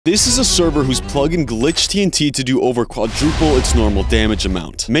This is a server whose plugin glitched TNT to do over quadruple its normal damage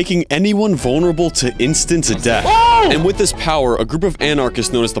amount, making anyone vulnerable to instant death. Oh! And with this power, a group of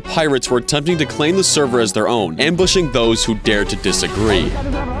anarchists known as the Pirates were attempting to claim the server as their own, ambushing those who dared to disagree.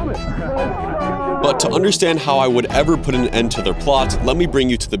 But to understand how I would ever put an end to their plot, let me bring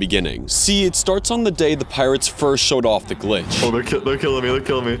you to the beginning. See, it starts on the day the Pirates first showed off the glitch. Oh, they're killing me, they're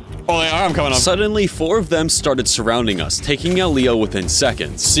killing me. Oh, they are, I'm coming up. Suddenly, 4 of them started surrounding us, taking out Leo within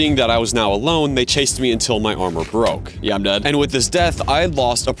seconds. Seeing that I was now alone, they chased me until my armor broke. Yeah, I'm dead. And with this death, I had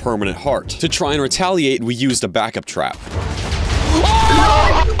lost a permanent heart. To try and retaliate, we used a backup trap.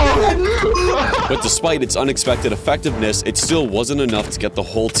 But despite its unexpected effectiveness, it still wasn't enough to get the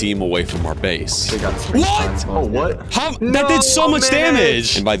whole team away from our base. What? Oh, what? How? That did so much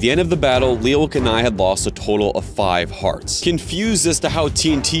damage! And by the end of the battle, Leowick and I had lost a total of 5 hearts. Confused as to how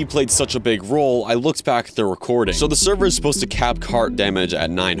TNT played such a big role, I looked back at the recording. So the server is supposed to cap heart damage at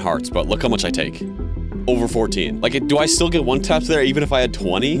 9 hearts, but look how much I take. Over 14. Like, do I still get 1 taps there even if I had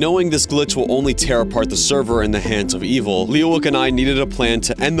 20? Knowing this glitch will only tear apart the server in the hands of evil, Leowick and I needed a plan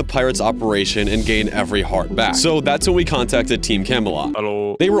to end the Pirates' operation and gain every heart back. So that's when we contacted Team Camelot.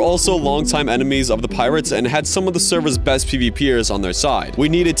 Hello. They were also longtime enemies of the Pirates and had some of the server's best PvPers on their side. We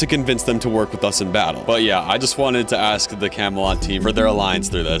needed to convince them to work with us in battle. But yeah, I just wanted to ask the Camelot team for their alliance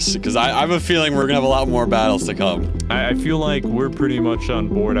through this, because I have a feeling we're gonna have a lot more battles to come. I feel like we're pretty much on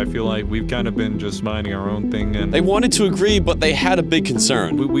board. I feel like we've kind of been just minding our own thing, and they wanted to agree, but they had a big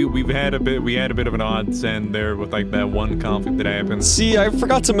concern. We had a bit of an odds end there with like that one conflict that happened. See, I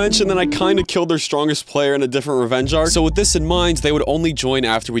forgot to mention that I kind of killed their strongest player in a different revenge arc, so with this in mind, they would only join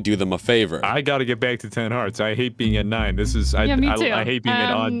after we do them a favor. I gotta get back to 10 hearts. I hate being at 9. This is yeah, me too. I hate being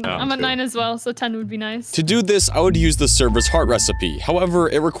at odd. I'm at 9 as well, so 10 would be nice. To do this, I would use the server's heart recipe. However,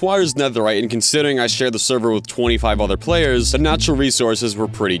 it requires netherite, and considering I share the server with 25 other players, the natural resources were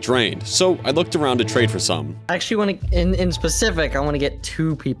pretty drained. So I looked around to trade for some. I actually want to, in specific, I want to get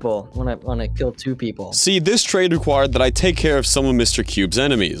 2 people. I want to kill 2 people. See, this trade required that I take care of some of Mr. Cube's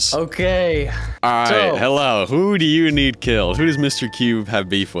enemies. Okay. Alright, so, hello. Who do you need killed? Who does Mr. Cube have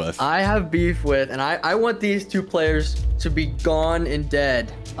beef with? I have beef with, and I want these 2 players to be gone and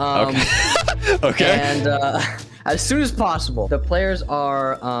dead. Okay. Okay. And, as soon as possible. The players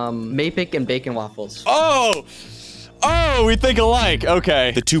are, Mapik and Bacon Waffles. Oh! Oh, we think alike.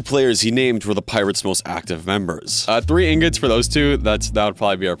 Okay. The 2 players he named were the Pirates' most active members. 3 ingots for those 2. That would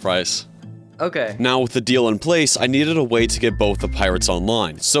probably be our price. Okay. Now, with the deal in place, I needed a way to get both the Pirates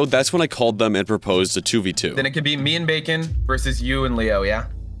online. So that's when I called them and proposed a 2v2. Then it could be me and Bacon versus you and Leo, yeah?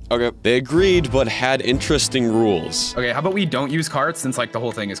 Okay. They agreed, but had interesting rules. Okay, how about we don't use carts since like the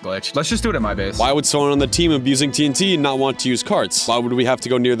whole thing is glitched? Let's just do it at my base. Why would someone on the team abusing TNT not want to use carts? Why would we have to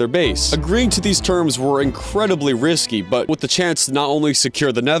go near their base? Agreeing to these terms were incredibly risky, but with the chance to not only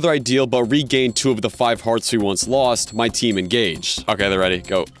secure the netherite deal, but regain 2 of the 5 hearts we once lost, my team engaged. Okay, they're ready.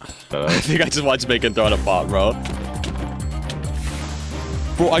 Go. I think I just watched Bacon throw out a bot, bro.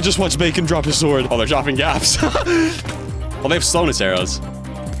 Bro, I just watched Bacon drop his sword. Oh, they're dropping gaps. Well, they have slowness arrows.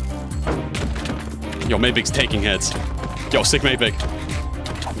 Yo, Mapik's taking hits. Yo, sick Mapik.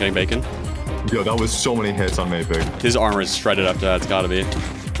 I'm getting Bacon. Yo, that was so many hits on Mapik. His armor is shredded up to that. It's gotta be.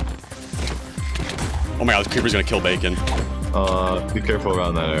 Oh my god, the creeper's gonna kill Bacon. Be careful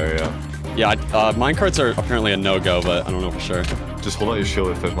around that area. Yeah, minecarts are apparently a no-go, but I don't know for sure. Just hold out your shield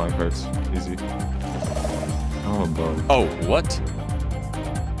if there's minecarts. Easy. Oh, bro. Oh, what?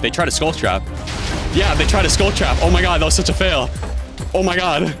 They tried a skull trap. Yeah, they tried a skull trap. Oh my god, that was such a fail. Oh my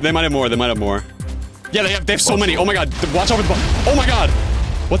god. They might have more. They might have more. Yeah, they have so many. Oh my god. Watch out for the ball. Oh my god.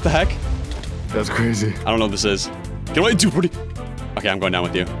 What the heck? That's crazy. I don't know what this is. Get away, dude. Okay, I'm going down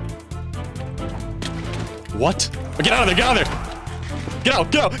with you. What? Oh, get out of there. Get out of there. Get out.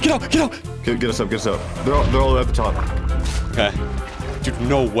 Get out. Get out. Get out. Get us up. Get us up. They're all the way at the top. Okay. Dude,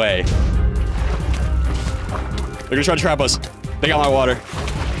 no way. They're gonna try to trap us. They got my water.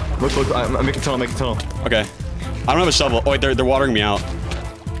 Look. I'm making tunnel. Make a tunnel. Okay. I don't have a shovel. Oh, wait, they're watering me out.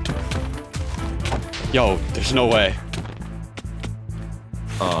 Yo, there's no way.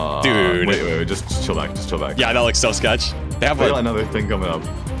 Dude. Wait. Just chill back. Just chill back. Yeah, that looks so sketch. They have like another thing coming up.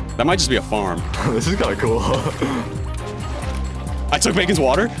 That might just be a farm. This is kind of cool. I took Bacon's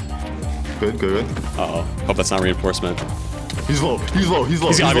water. Good. Uh-oh. Hope that's not reinforcement. He's low.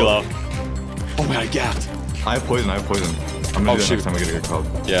 He's gotta be low. Oh my god, I gapped. I have poison. I'm gonna do that next time I get a good call.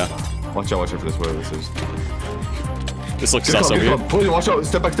 Yeah. Watch out for this, whatever this is. This looks sus over here. Poison, watch out.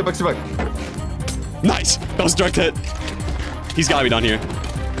 Step back. Nice! That was a direct hit. He's gotta be down here.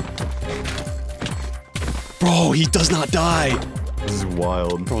 Bro, he does not die. This is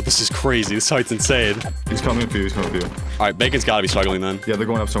wild. Bro, this is crazy. This fight's insane. He's coming for you. He's coming for you. All right, Bacon's got to be struggling then. Yeah, they're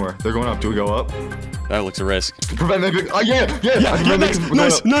going up somewhere. They're going up. Do we go up? That looks a risk. Prevent Mapic. Oh, yeah.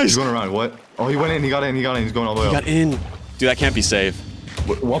 Nice. He's going around. What? Oh, he went in. He got in. He's going all the way He up. got in. Dude, that can't be safe.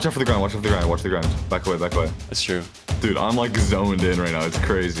 Watch out for the ground. Watch the ground. Back away. That's true. Dude, I'm like zoned in right now. It's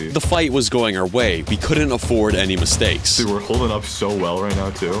crazy. The fight was going our way. We couldn't afford any mistakes. Dude, we're holding up so well right now,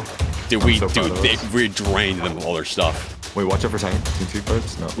 too. Dude, we drained them of all their stuff. Wait, watch out for TNT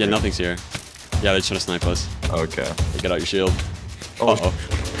cards? No. Yeah, nothing's here. Yeah, they're trying to snipe us. Okay. Get out your shield. Oh,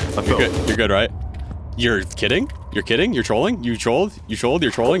 Uh-oh. You're good, right? You're kidding? You're kidding? You're trolling? You trolled? You're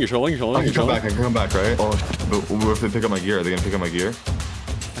trolling? I can come back, right? Oh, but what if they pick up my gear? Are they gonna pick up my gear?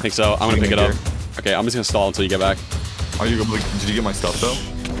 I think so. I'm gonna pick it up. Okay, I'm just gonna stall until you get back. Did you get my stuff, though?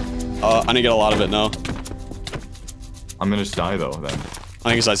 I didn't get a lot of it, no. I'm gonna just die, though, then. I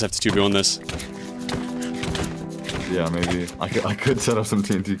think I just have to 2v1 this. Yeah, maybe. I could set up some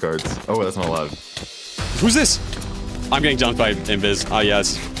TNT cards. Oh, that's not allowed. Who's this? I'm getting jumped by Invis. Oh,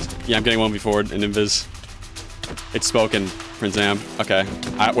 yes. Yeah, I'm getting 1v forward in Invis. It's spoken, Prince Am. Okay.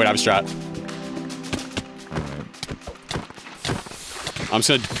 Wait, I have a strat. I'm just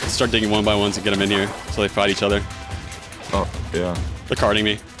gonna start digging one by ones and get them in here so they fight each other. Oh, yeah. They're carding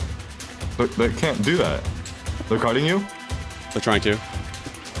me. But they can't do that. They're carding you? They're trying to.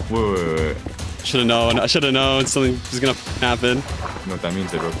 Wait. Should've known. I should've known something was gonna happen. You know what that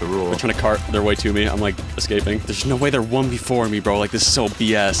means? They broke the rule. They're trying to cart their way to me. I'm like escaping. There's no way they're 1v4 me, bro. Like, this is so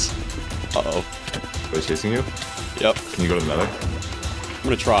BS. Uh-oh. Are they chasing you? Yep. Can you go to the nether? I'm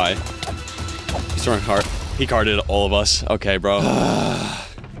gonna try. He's throwing cart. He carded all of us. Okay, bro.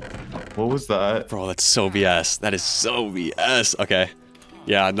 What was that? Bro, that's so BS. That is so BS. Okay.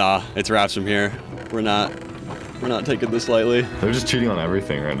 Yeah, nah. It's wraps from here. We're not taking this lightly. They're just cheating on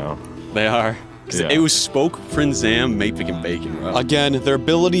everything right now. They are. Yeah. It was Spoke, Prince Zam, Mapic, and Bacon, bro. Again, their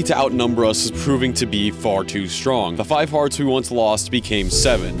ability to outnumber us is proving to be far too strong. The 5 hearts we once lost became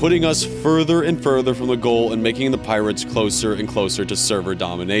 7, putting us further and further from the goal and making the pirates closer and closer to server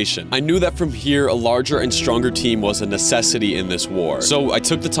domination. I knew that from here, a larger and stronger team was a necessity in this war. So I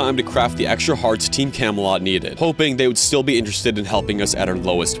took the time to craft the extra hearts Team Camelot needed, hoping they would still be interested in helping us at our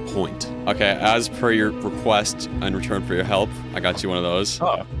lowest point. Okay, as per your request, in return for your help, I got you one of those.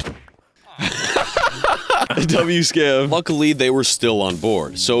 Oh. W scam. Luckily, they were still on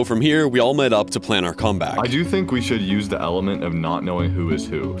board. So from here, we all met up to plan our comeback. I do think we should use the element of not knowing who is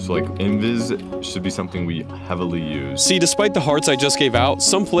who. So like, invis should be something we heavily use. See, despite the hearts I just gave out,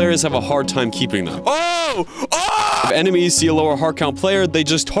 some players have a hard time keeping them. Oh! If enemies see a lower heart count player, they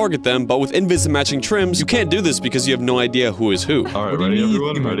just target them, but with invis and matching trims, you can't do this because you have no idea who is who. All right, ready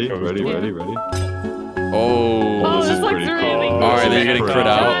everyone? Ready? Oh, this looks really cool. All right, they're getting crit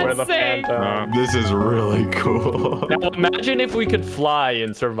out. That's sick. This is really cool. Now imagine if we could fly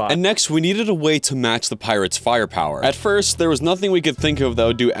and survive. And next, we needed a way to match the pirates' firepower. At first, there was nothing we could think of that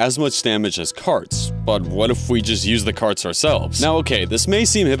would do as much damage as carts. But what if we just use the carts ourselves? Now, okay, this may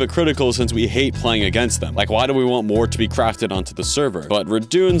seem hypocritical since we hate playing against them. Like, why do we want more to be crafted onto the server? But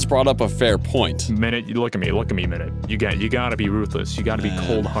Radoon's brought up a fair point. Minute, you look at me, Minute. You gotta be ruthless. You gotta be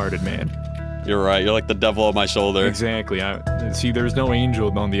cold-hearted, man. You're right. You're like the devil on my shoulder. Exactly. See, there's no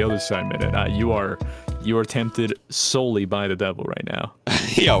angel on the other side, Minute. You are tempted solely by the devil right now.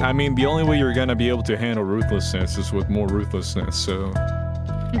 Yo. I mean, the only way you're gonna be able to handle ruthlessness is with more ruthlessness, so...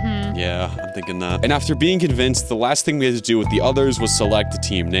 Yeah, I'm thinking that. And after being convinced, the last thing we had to do with the others was select a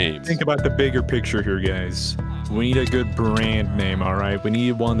team name. Think about the bigger picture here, guys. We need a good brand name, all right? We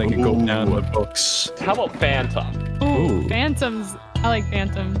need one that can go down in the books. How about Phantom? Ooh, Phantoms. I like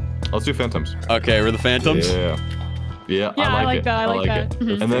Phantom. Let's do Phantoms. Okay, we're the Phantoms? Yeah, Yeah, I like that. I like that.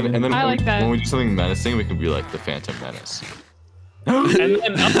 And then I like that. when we do something menacing, we can be like the Phantom Menace. and then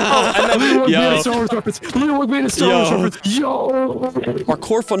Our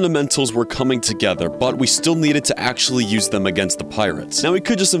core fundamentals were coming together, but we still needed to actually use them against the pirates. Now, we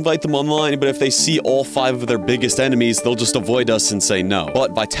could just invite them online, but if they see all 5 of their biggest enemies, they'll just avoid us and say no.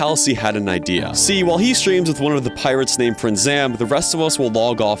 But Vitality had an idea. See, while he streams with one of the pirates named Prince Zam, the rest of us will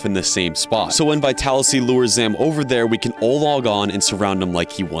log off in the same spot. So when Vitality lures Zam over there, we can all log on and surround him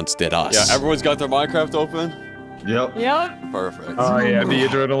like he once did us. Yeah, everyone's got their Minecraft open? Yep. Perfect. Oh yeah, the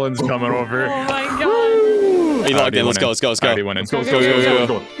adrenaline's coming over. Oh my god. Hey, logged in. Let's go. Let's go. Go.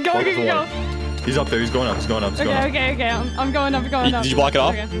 He's up there. He's going up. Okay. I'm going up. Did you block it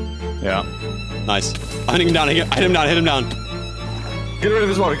off? Okay. Yeah. Nice. I hit him down. Hit him down. Get rid of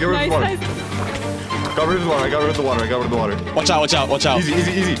his water. Nice. Got rid of the water. Watch out.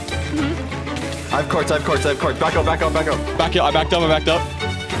 Easy. I have carts. Back up. I backed up.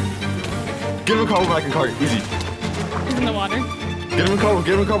 Get him a cart when I can cart. Easy. He's in the water. Get him a couple.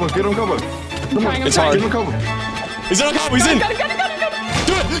 Get him a couple. Get him a couple. Come on. It's hard. Get him a couple. He's in a couple. He's in. Got it, got it, got it, got it.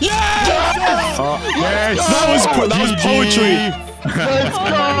 Do it. Yeah! Yes. That was poetry. Let's go.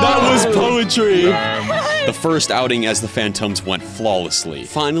 That was poetry. The first outing as the Phantoms went flawlessly,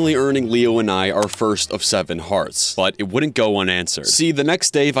 finally earning Leo and I our first of 7 hearts, but it wouldn't go unanswered. See, the next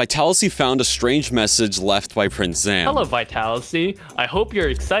day, Vitality found a strange message left by Prince Zam. Hello, Vitality. I hope you're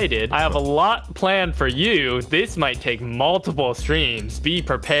excited. I have a lot planned for you. This might take multiple streams. Be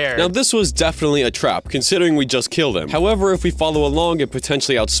prepared. Now, this was definitely a trap, considering we just killed him. However, if we follow along and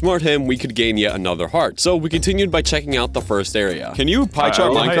potentially outsmart him, we could gain yet another heart. So we continued by checking out the first area. Can you pie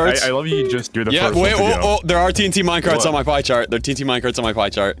chart minecarts? I love you. Just do the Yeah, first wait, one to go. there are TNT minecarts on my pie chart. There are TNT minecarts on my pie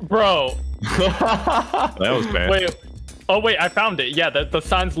chart. Bro. That was bad. Wait. Oh, wait, I found it. Yeah, the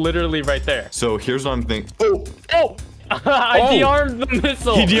sign's literally right there. So here's what I'm thinking. Oh! I de-armed the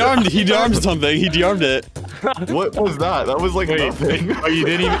missile. He de-armed something. He de-armed it. What was that? That was like nothing. Oh, you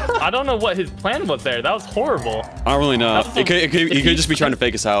didn't even. I don't know what his plan was there. That was horrible. I don't really know. He could just be trying to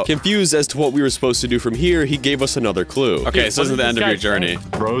fake us out. Confused as to what we were supposed to do from here, he gave us another clue. Okay, Dude, so this is the end of your journey.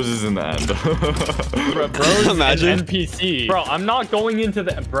 Rose is in the end. Bro's Imagine. an NPC. Bro, I'm not going into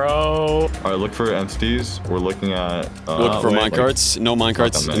the... Bro. All right, look for entities. We're looking at. Look for minecarts. No minecarts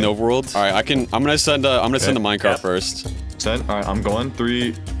Not that in the many. overworld. All right, I'm gonna send a minecart first. Send. All right, I'm going.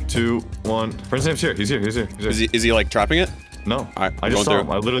 3, 2, 1. Prince Sam's here. He's here. He's here. He's here. Is he like trapping it? No. All right, I I'm just going saw through.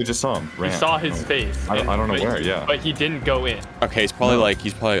 him. I literally just saw him. You Ran. saw his face. I don't know where. Yeah. But he didn't go in. Okay, he's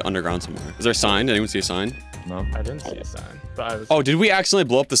probably underground somewhere. Is there a sign? Did anyone see a sign? No. I didn't see a sign. But I was... Oh, did we accidentally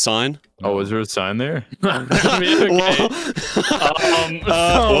blow up the sign? Oh, was there a sign there? I mean, okay.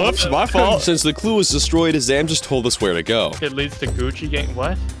 Whoops, my fault. Since the clue was destroyed, Zam just told us where to go. It leads to Gucci Gang.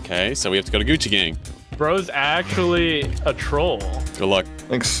 What? Okay, so we have to go to Gucci Gang. Bro's actually a troll. Good luck.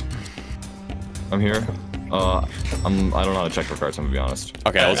 Thanks. I'm here. I don't know how to check for cards, I'm gonna be honest.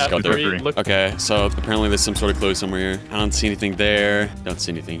 Okay, let's just go through. F3, look- Okay, so apparently there's some sort of clue somewhere here. I don't see anything there. Don't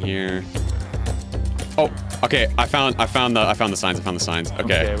see anything here. Oh, okay. I found the signs. I found the signs.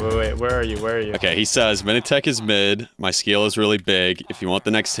 Okay. Okay, wait. Where are you? Where are you? Okay, he says, Minitech is mid. My scale is really big. If you want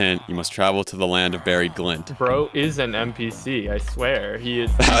the next hint, you must travel to the land of buried glint. Bro is an NPC, I swear. He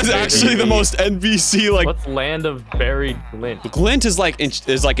is... That's actually the most NPC, like... What's land of buried glint? Glint is like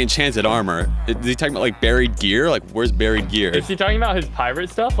enchanted armor. Is he talking about like buried gear? Like, where's buried gear? Is he talking about his pirate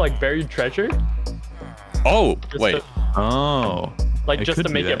stuff, like buried treasure? Oh, Just wait. to- Oh. Like, It just could to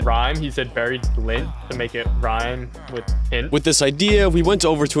be make it that. rhyme, he said buried glint to make it rhyme with hint. With this idea, we went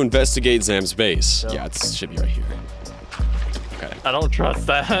over to investigate Zam's base. Yeah, it should be right here. Okay. I don't trust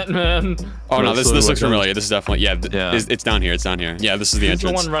that, man. Oh no, this Absolutely looks what familiar. This is definitely Yeah. It's down here. It's down here. Yeah, this is the Who's the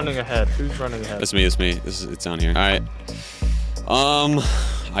entrance. one running ahead? Who's running ahead? It's me. It's me. It's down here. All right.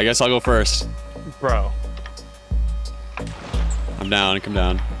 I guess I'll go first. Bro. I'm down. Come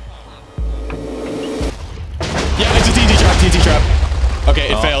down. Yeah, it's a TNT trap. TNT trap.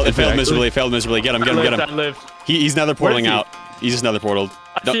 Okay, it failed. It failed miserably. It failed miserably. Get him. Get him. Get I him. lived. He's nether Where is portaling he? out. He's just nether portaled.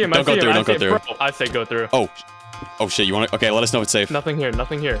 I see him. Don't go through. Don't go through. Bro, I say go through. Oh shit. You want to? Okay, let us know it's safe. Nothing here.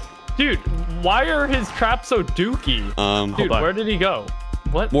 Nothing here. Dude, why are his traps so dookie? Dude, where did he go?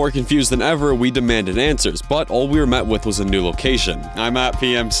 What? More confused than ever, we demanded answers, but all we were met with was a new location. I'm at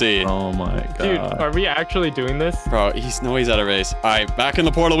PMC. Oh my god. Dude, are we actually doing this? Bro, he's out of race. All right, back in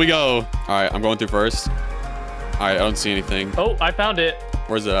the portal we go. All right, I'm going through first. All right, I don't see anything. Oh, I found it.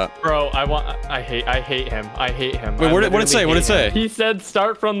 Where's it at? Bro, I hate him. I hate him. Wait, what did it say? What did it say? He said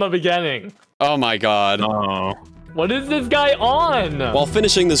start from the beginning. Oh my god. Oh. What is this guy on? While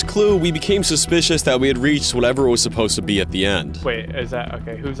finishing this clue, we became suspicious that we had reached whatever it was supposed to be at the end. Wait, is that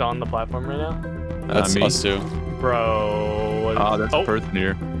okay? Who's on the platform right now? That's me. us two. Bro. Oh, that's a person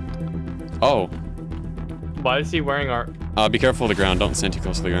here. Oh. Why is he wearing our... Be careful of the ground. Don't stand too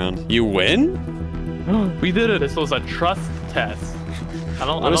close to the ground. You win? We did it. This was a trust test.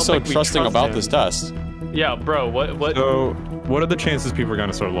 What is so trusting about this test? Yeah, bro, what? So, what are the chances people are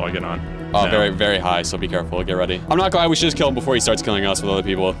gonna start logging on? Very, very high, so be careful. Get ready. I'm not glad we should just kill him before he starts killing us with other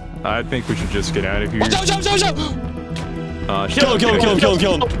people. I think we should just get out of here. Watch out, watch out, watch out!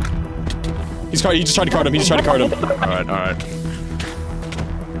 Kill him. He just tried to card him. Alright.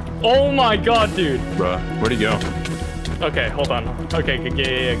 Oh my god, dude. Bruh, where'd he go? Okay, hold on. Okay,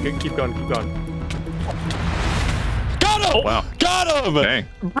 yeah, keep going. Got him! Wow. Got him! Dang.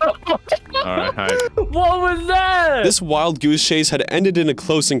 right. What was that? This wild goose chase had ended in a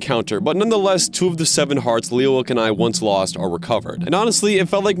close encounter, but nonetheless, 2 of the 7 hearts Leo and I once lost are recovered. And honestly, it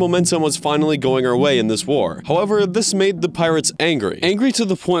felt like momentum was finally going our way in this war. However, this made the pirates angry. Angry to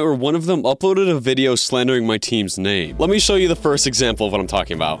the point where one of them uploaded a video slandering my team's name. Let me show you the first example of what I'm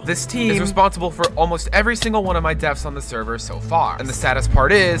talking about. This team is responsible for almost every single one of my deaths on the server so far. And the saddest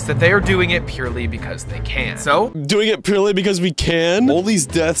part is that they are doing it purely because they can. So, doing it purely because we can? All these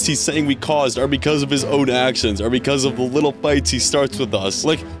deaths he's saying we caused are because of his own actions, are because of the little fights he starts with us.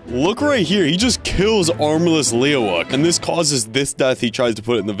 Like, look right here, he just kills armless Leowook, and this causes this death he tries to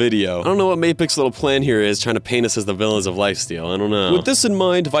put in the video. I don't know what Mapic's little plan here is, trying to paint us as the villains of LifeSteal, I don't know. With this in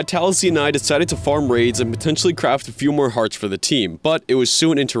mind, Vitality and I decided to farm raids and potentially craft a few more hearts for the team, but it was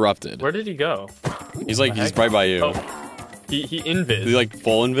soon interrupted. Where did he go? He's right by you. Oh. He invis. Is he like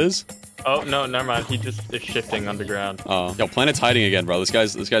full invis? Oh, no, never mind. He just is shifting underground. Oh. Yo, Planet's hiding again, bro. This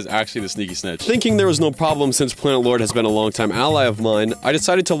guy's actually the sneaky snitch. Thinking there was no problem since Planet Lord has been a longtime ally of mine, I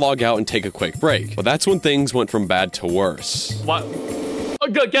decided to log out and take a quick break. But that's when things went from bad to worse. What? Oh,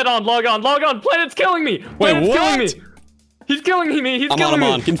 get on, log on. Planet's killing me. Wait, what? Killing me. He's killing me. I'm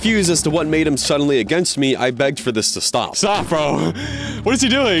on. Confused as to what made him suddenly against me, I begged for this to stop. Stop, bro. What is he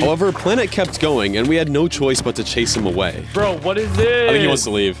doing? However, Planet kept going, and we had no choice but to chase him away. Bro, what is this? I think he wants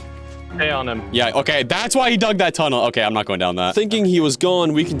to leave. Stay on him. Yeah, okay, that's why he dug that tunnel. Okay, I'm not going down that. Thinking he was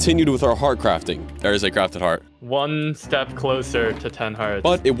gone, we continued with our heart crafting. There is a crafted heart. 1 step closer to 10 hearts.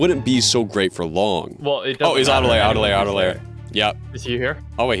 But it wouldn't be so great for long. Well, it doesn't. Oh, he's out of layer. Yep. Is he here?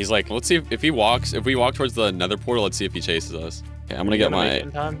 Oh wait, he's like, let's see if we walk towards the nether portal, let's see if he chases us. Okay, I'm gonna get my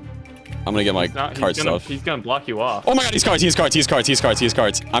card stuff. He's gonna block you off. Oh my god, he's cards.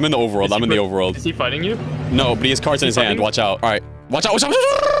 I'm in the overworld. Is he fighting you? No, but he has cards in his hand. Watch out. Alright. Watch out.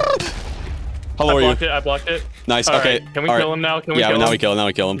 How low are you? I blocked it. Nice, All okay. Right. Can we kill him now? Yeah, now we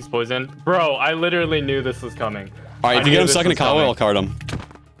kill him. He's poisoned. Bro, I literally knew this was coming. Alright, if you get him stuck in a cobweb, I'll card him.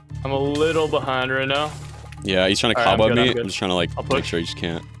 I'm a little behind right now. Yeah, he's trying to cobweb me. I'm just trying to like make sure he just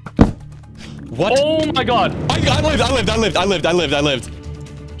can't. What? Oh my god! I lived. Oh my god! I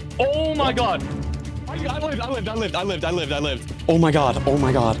lived. Oh my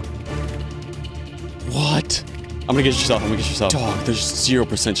god. What? I'm gonna get yourself. Dog, there's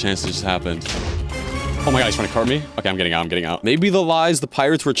 0% chance this just happened. Oh my god, he's trying to cart me? Okay, I'm getting out. Maybe the lies the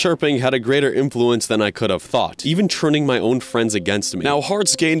pirates were chirping had a greater influence than I could have thought, even turning my own friends against me. Now,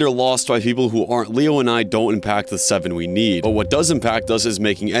 hearts gained or lost by people who aren't Leo and I don't impact the 7 we need, but what does impact us is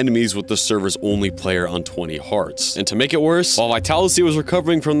making enemies with the server's only player on 20 hearts. And to make it worse, while Vitality was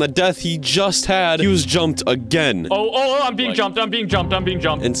recovering from the death he just had, he was jumped again. Oh, I'm being jumped.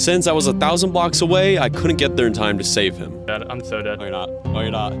 And since I was 1,000 blocks away, I couldn't get there in time to save him. I'm so dead. No,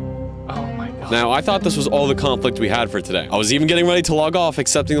 you're not. Oh my god. Now, I thought this was all the conflict we had for today. I was even getting ready to log off,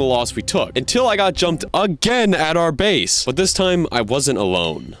 accepting the loss we took, until I got jumped again at our base. But this time, I wasn't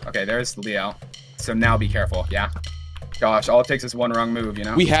alone. Okay, there's Leo. So now be careful, yeah? Gosh, all it takes is one wrong move, you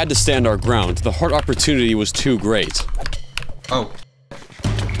know? We had to stand our ground. The heart opportunity was too great. Oh.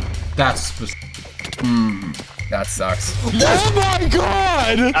 That's... that sucks. Oh my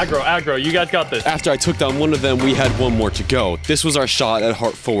god! Aggro, you guys got this. After I took down one of them, we had one more to go. This was our shot at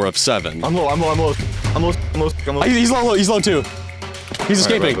heart 4 of 7. I'm low. He's low too. He's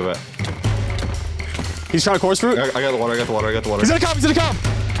escaping. Right. He's trying to course fruit. I got the water. He's in a cob.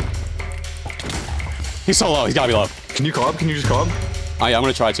 He's so low. He's gotta be low. Can you just cob? I'm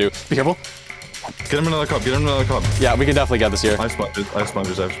gonna try to. Be careful. Get him another cup. Yeah, we can definitely get this here. I have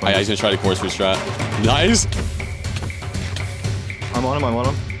sponges. Yeah, he's gonna try to course fruit strat. Nice. I'm on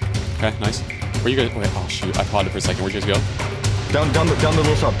him. Okay, nice. Where you guys? Wait, oh shoot, I paused it for a second. Where'd you guys go? Down the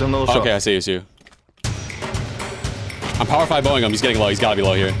little shop. Okay, I see you. I'm power 5 bowing him. He's getting low. He's gotta be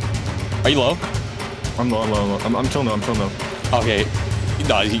low here. Are you low? I'm low. I'm chilling though. Okay.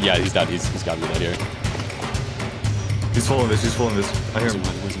 No, yeah, he's dead. He's gotta be dead here. He's full of this. I hear him.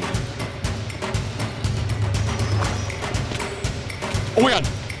 Oh my god!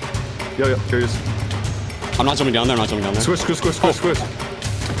 Yeah, here he is. I'm not jumping down there. Squish.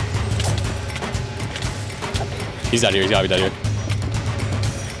 He's dead here. He's gotta be dead here.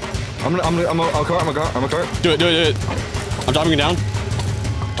 I'm a cart. Do it. I'm dropping him down.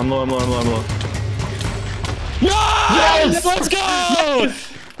 I'm low. Nice! Let's go!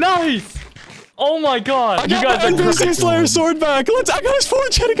 Nice! Oh my god. You guys are NPC Slayer sword back. I got his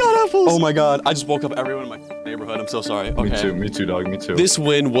fortune. I got apples. Oh my god. I just woke up everyone in my neighborhood. I'm so sorry. Okay. Me too, dog. Me too. This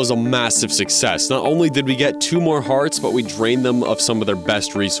win was a massive success. Not only did we get 2 more hearts, but we drained them of some of their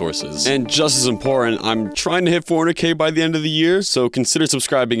best resources. And just as important, I'm trying to hit 400k by the end of the year, so consider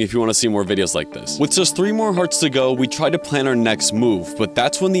subscribing if you want to see more videos like this. With just 3 more hearts to go, we tried to plan our next move, but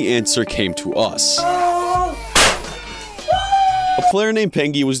that's when the answer came to us. A player named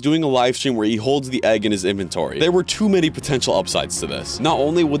Pengy was doing a live stream where he holds the egg in his inventory. There were too many potential upsides to this. Not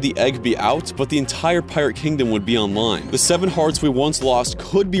only would the egg be out, but the entire pirate kingdom would be online. The 7 hearts we once lost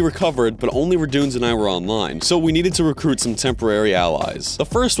could be recovered, but only Radoons and I were online, so we needed to recruit some temporary allies. The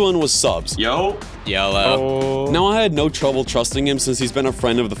first one was Subs. Yo. Yellow. Now I had no trouble trusting him since he's been a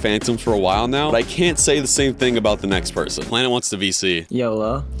friend of the Phantoms for a while now, but I can't say the same thing about the next person. Planet wants to VC.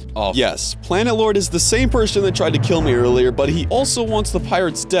 YOLO. Oh, yes. Planet Lord is the same person that tried to kill me earlier, but he also wants the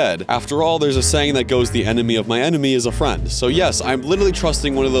pirates dead. After all, there's a saying that goes, the enemy of my enemy is a friend. So yes, I'm literally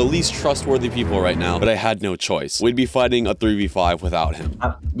trusting one of the least trustworthy people right now, but I had no choice. We'd be fighting a 3v5 without him.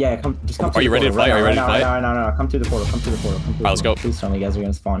 Yeah, just come to Are you ready to fight? Are you ready to fight? No, come through the portal, come through the portal. All right, let's go. Please tell me you guys are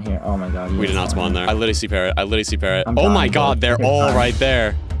gonna spawn here. Oh my god. We did not spawn there. I literally see Parrot. Oh my god, they're all right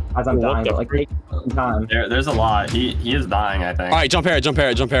there. As I'm dying, but like take time. There's a lot. He is dying, I think. All right, jump Parrot.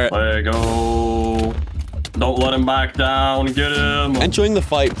 Let it go. Don't let him back down. Get him. Entering the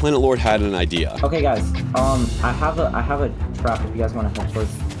fight, Planet Lord had an idea. Okay, guys. I have a trap if you guys want to head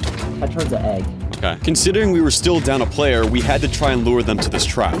towards the egg. Okay. Considering we were still down a player, we had to try and lure them to this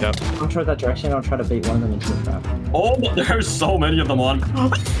trap. Yep. Come towards that direction. I'll try to bait one of them into the trap. Oh, there's so many of them on.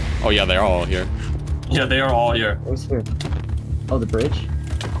 Oh yeah, they're all here. Yeah, they are all here. Where's here? Oh, the bridge?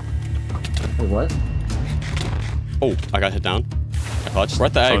 Wait, what? Oh, I got hit down. I clutched. We're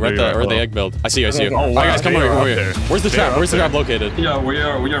at the egg. We're at the egg build. I see you. Okay. Oh, wow, guys, come over here. Where's the trap? Where's the trap located? Yeah, we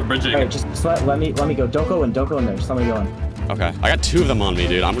are bridging. Alright, just let me go. Don't go in there. Just let me go in. Okay. I got 2 of them on me,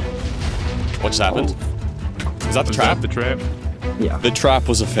 dude. What just happened? Is that the trap? The trap? Yeah. The trap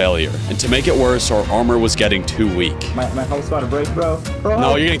was a failure, and to make it worse, our armor was getting too weak. My health's about to break, bro.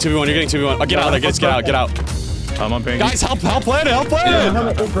 No, you're getting 2v1. Oh, get out of there. Get out. I'm on Pengy. Guys, help Planet. My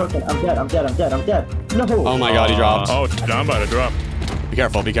helmet is broken. I'm dead. No. Oh my god, he dropped. Oh, I'm about to drop. Be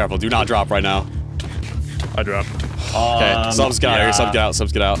careful. Do not drop right now. I dropped. Okay, Subs get out of here.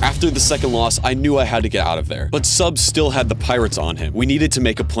 Subs get out. After the second loss, I knew I had to get out of there. But Subs still had the pirates on him. We needed to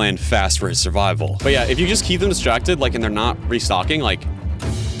make a plan fast for his survival. But yeah, if you just keep them distracted, like, and they're not restocking, like,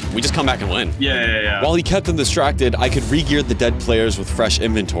 we just come back and win. Yeah. While he kept them distracted, I could re-gear the dead players with fresh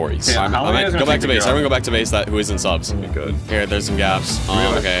inventories. Yeah, go back to base. Everyone go back to base who isn't Subs. Good. Here, there's some gaps.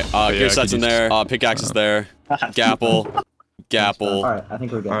 Okay. Gear sets in there. Pickaxe is there. Gapple. Alright, I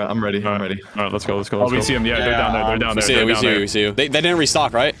think we're good. Alright, I'm ready. All right, let's go. Oh, we see them. Yeah, they're down there. We see you. They didn't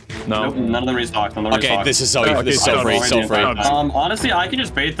restock, right? No. Nope, none of them restocked. Okay, this is so free. Honestly, I can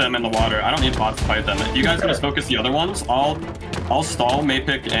just bait them in the water. I don't need bots to fight them. If you guys can just focus the other ones, I'll stall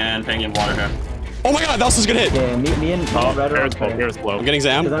Maypick and Pengy in water here. Oh my god, that was such a good hit. Yeah, me and Red are okay. I'm getting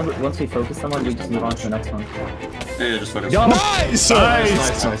Zam. Once we focus someone, we just move on to the next one. Yeah, just focus. Nice!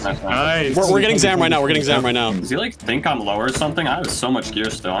 We're getting Zam right now. Does he like think I'm low or something? I have so much gear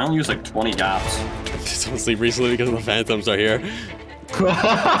still. I only use like 20 gaps. Don't sleep recently because the Phantoms are here. Oh,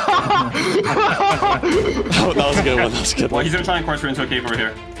 that was a good one. Well, he's gonna try and course into a cave over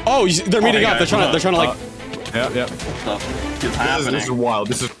here. Oh, they're meeting up. They're trying to like. Yeah. What's happening? This is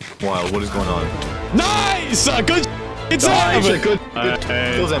wild. What is going on? Nice! Good. It's good.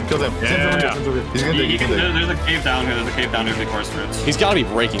 Kill them. Yeah. He's gonna dig. There's a cave down here. If he course through it. He's gotta be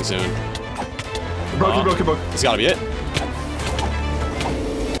breaking soon. Broke. It's gotta be it.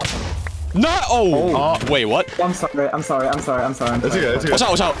 No! Oh! Wait, what? I'm sorry. That's okay.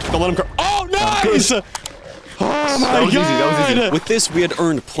 Watch out! Don't let him. Oh, nice! Oh my god! That was easy. With this, we had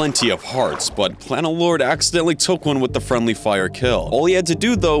earned plenty of hearts, but Planet Lord accidentally took one with the friendly fire kill. All he had to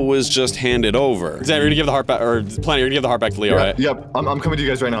do, though, was just hand it over. Xander, you're gonna give the heart back, or Planet, you're gonna give the heart back to Leo, right? Yep. I'm coming to you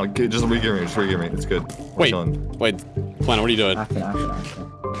guys right now. Just re-gear me. It's good. Wait, Planet, what are you doing?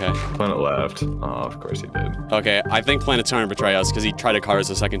 Okay. Planet left. Oh, of course he did. Okay, I think Planet's trying to betray us because he tried to card us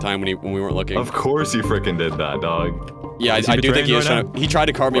a second time when we weren't looking. Of course he freaking did that, dog. Yeah, I do think he was trying to. He tried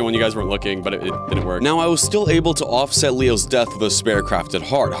to card me when you guys weren't looking, but it didn't work. Now, I was still able to offset Leo's death with a spare crafted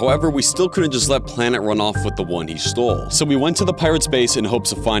heart. However, we still couldn't just let Planet run off with the one he stole. So we went to the pirate's base in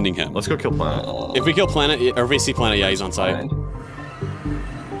hopes of finding him. Let's go kill Planet. If we kill Planet, or if we see Planet, yeah, he's on site. I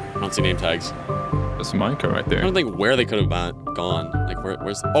don't see name tags. That's Minecraft right there. I don't think where they could have gone. Like,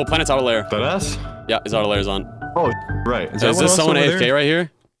 where's... Oh, Planet's outer layer. That us? Yeah, his outer layer's on. Oh, right. Is this someone AFK right here?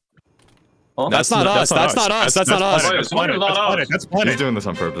 That's not us. That's not us. That's not us. That's Planet. That's Planet. He's doing this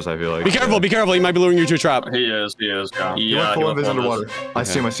on purpose, I feel like. Be careful. Be careful. He might be luring you to a trap. He is. Yeah. He went full invis underwater. I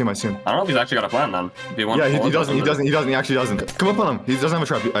see him. I don't know if he's actually got a plan then. Yeah, he doesn't. He actually doesn't. Come up on him. He doesn't have a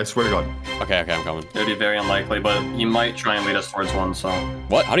trap. I swear to God. Okay, I'm coming. It'd be very unlikely, but he might try and lead us towards one, so.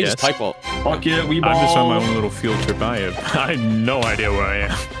 What? How do you just type all? Fuck it, we ball. I'm just on my own little field trip. I have no idea where I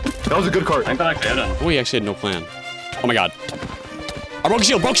am. That was a good cart. I think that actually hit him. Oh, he actually had no plan. Oh my God. I broke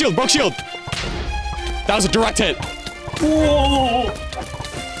shield. Broke shield. That was a direct hit. Whoa!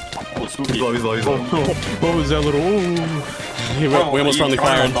 Oh, spooky. He's low. What was that little? We almost friendly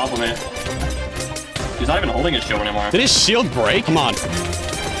fired. On top of me. He's not even holding his shield anymore. Did his shield break? Come on.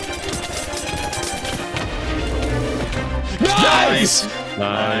 Nice!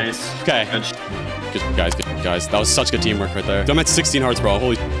 Okay. Good guys. That was such good teamwork right there. I'm at 16 hearts, bro.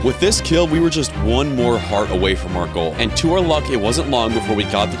 Holy. With this kill, we were just one more heart away from our goal. And to our luck, it wasn't long before we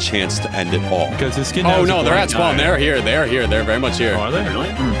got the chance to end it all. Because this kid. Oh no, they're at spawn. They're here. They're very much here. Oh, are they? Really?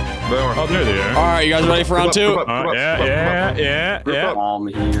 Oh, there they are. All right, you guys ready for round 2? Yeah. I'm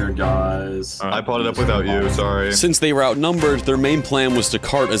here, guys. I potted up without you. Sorry. Since they were outnumbered, their main plan was to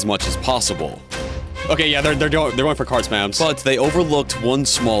cart as much as possible. Okay, yeah, they're going for cart spams. But they overlooked one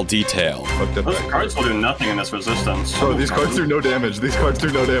small detail. Those cards will do nothing in this resistance. Bro, these cards do no damage.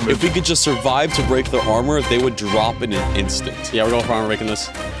 If we could just survive to break their armor, they would drop in an instant. Yeah, we're going for armor breaking this.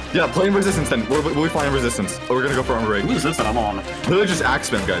 Yeah, playing resistance then. We'll be flying resistance. Oh, we're gonna go for armor break. Who is this that I'm on? Literally just axe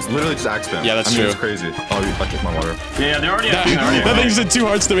spam, guys. Literally just axe spam. Yeah, that's true. It's crazy. Oh, I kicked my water. Yeah, they're already That thing said 2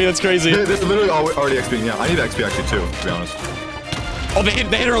 hearts to me. That's crazy. They're literally already XPing. Yeah, I need XP actually too, to be honest. Oh, they hit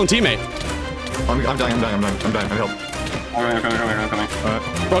their own teammate. I'm dying. I'm help. I'm coming.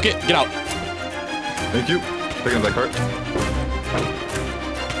 Broke it. Get out. Thank you. Picking up that cart.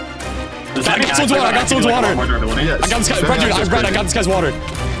 I got someone's water. Yeah, I got this guy. Brad, I got this guy's water.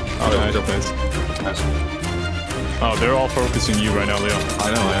 Oh, nice. Oh, they're all focusing you right now, Leo.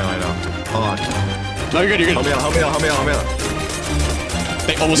 I know. Hold on. No, you're good. Help me out.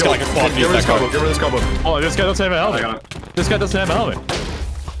 They almost got like a quad view of that car. Get rid of this combo. Oh, this guy doesn't have a helmet. This guy doesn't have a helmet.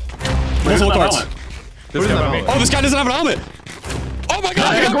 Multiple cards. This guy doesn't have an helmet. Oh my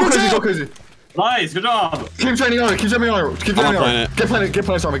God! Go crazy. Nice, good job. Keep training on it. Keep Get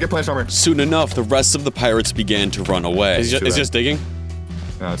planet armor. Soon enough, the rest of the pirates began to run away. Is he just digging?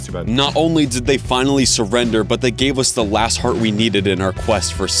 No, that's too bad. Not only did they finally surrender, but they gave us the last heart we needed in our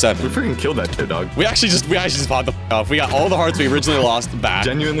quest for 7. We freaking killed that kid, dog. We actually just popped the off. We got all the hearts we originally lost back.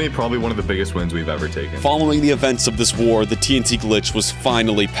 Genuinely, probably one of the biggest wins we've ever taken. Following the events of this war, the TNT glitch was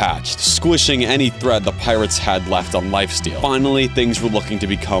finally patched, squishing any thread the pirates had left on LifeSteal. Finally, things were looking to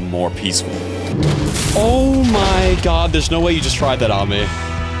become more peaceful. Oh my God, there's no way you just tried that on me.